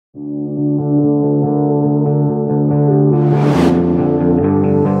Hi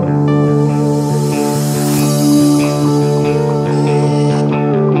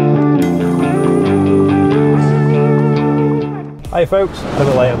folks, I'm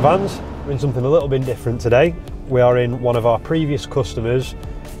at Leighton Vans. We're in something a little bit different today. We are in one of our previous customers'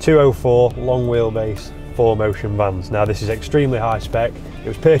 204 long wheelbase 4Motion vans. Now this is extremely high spec. It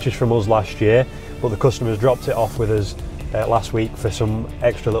was purchased from us last year, but the customers dropped it off with us last week for some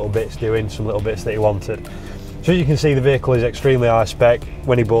extra little bits doing, some little bits that he wanted. So as you can see, the vehicle is extremely high spec.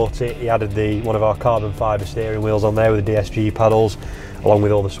 When he bought it, he added one of our carbon fibre steering wheels on there with the DSG paddles, along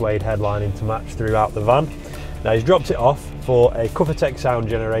with all the suede headlining to match throughout the van. Now he's dropped it off for a Covertech sound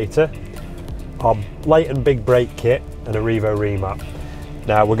generator, our Leighton big brake kit and a Revo remap.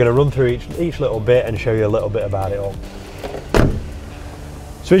 Now we're going to run through each little bit and show you a little bit about it all.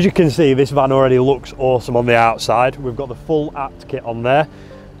 So as you can see, this van already looks awesome on the outside. We've got the full apt kit on there.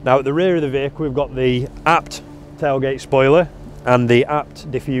 Now at the rear of the vehicle we've got the apt tailgate spoiler and the apt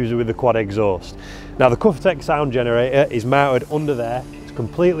diffuser with the quad exhaust. Now the Covertech sound generator is mounted under there. It's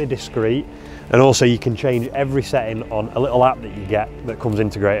completely discreet. And also you can change every setting on a little app that you get that comes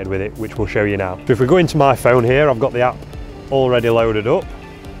integrated with it, which we'll show you now. So if we go into my phone here, I've got the app already loaded up.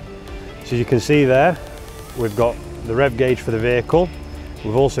 So as you can see there, we've got the rev gauge for the vehicle.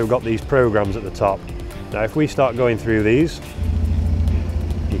 We've also got these programs at the top. Now if we start going through these,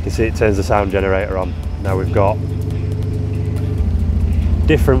 you can see it turns the sound generator on. Now we've got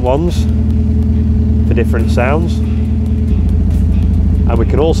different ones for different sounds. And we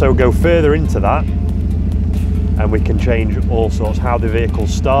can also go further into that and we can change all sorts, how the vehicle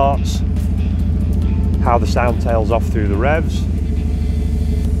starts, how the sound tails off through the revs.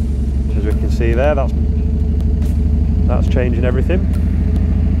 As we can see there, that's changing everything.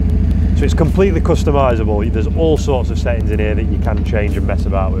 So it's completely customizable. There's all sorts of settings in here that you can change and mess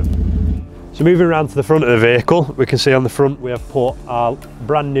about with. So moving around to the front of the vehicle, we can see on the front we have put our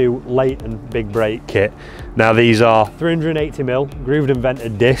brand new Leighton big brake kit. Now these are 380mm grooved and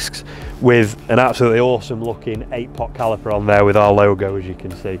vented discs with an absolutely awesome looking 8-pot caliper on there with our logo, as you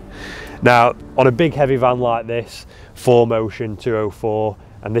can see. Now on a big heavy van like this, 4Motion 204,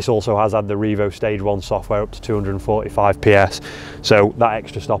 and this also has had the Revo Stage 1 software up to 245 PS, so that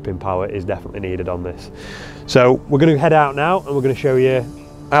extra stopping power is definitely needed on this. So we're going to head out now and we're going to show you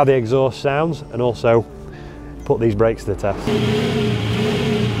how the exhaust sounds and also put these brakes to the test.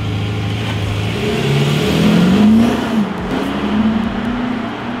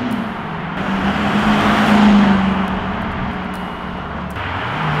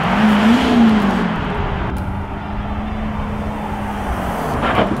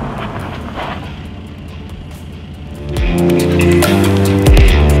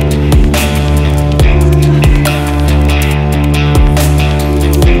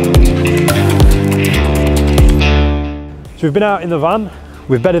 So we've been out in the van,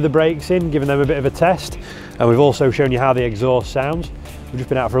 we've bedded the brakes in, given them a bit of a test, and we've also shown you how the exhaust sounds. We've just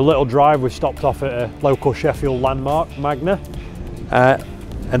been out for a little drive. We've stopped off at a local Sheffield landmark, Magna.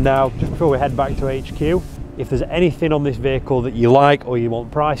 And now, just before we head back to HQ, if there's anything on this vehicle that you like or you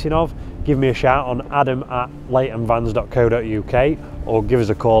want pricing of, give me a shout on adam@leightonvans.co.uk or give us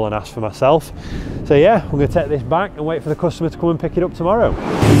a call and ask for myself. So yeah, we're going to take this back and wait for the customer to come and pick it up tomorrow.